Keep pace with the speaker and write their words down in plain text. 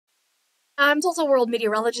I'm Tulsa World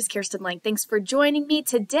meteorologist Kirsten Lang. Thanks for joining me.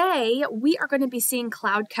 Today, we are going to be seeing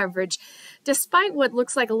cloud coverage. Despite what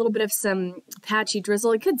looks like a little bit of some patchy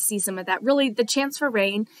drizzle, you could see some of that. Really, the chance for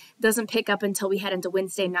rain doesn't pick up until we head into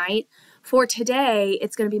Wednesday night. For today,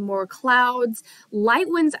 it's going to be more clouds, light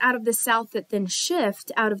winds out of the south that then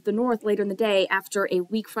shift out of the north later in the day after a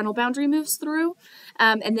weak frontal boundary moves through.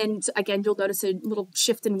 And then, again, you'll notice a little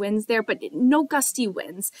shift in winds there, but no gusty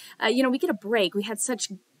winds. We get a break. We had such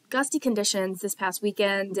gusty conditions this past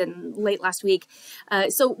weekend and late last week.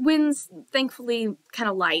 So winds, thankfully, kind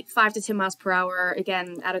of light, 5 to 10 miles per hour,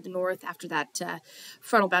 again, out of the north after that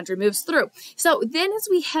frontal boundary moves through. So then as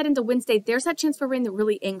we head into Wednesday, there's that chance for rain that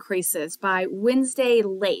really increases by Wednesday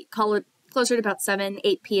late. Call it closer to about 7,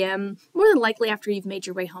 8 p.m., more than likely after you've made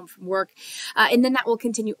your way home from work. And then that will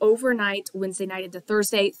continue overnight, Wednesday night into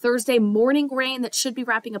Thursday. Thursday morning rain that should be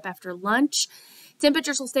wrapping up after lunch.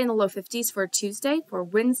 Temperatures will stay in the low 50s for Tuesday. For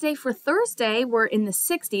Wednesday, for Thursday, we're in the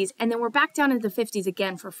 60s, and then we're back down into the 50s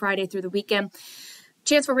again for Friday through the weekend.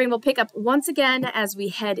 Chance for rain will pick up once again as we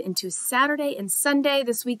head into Saturday and Sunday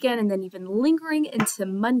this weekend, and then even lingering into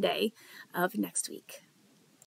Monday of next week.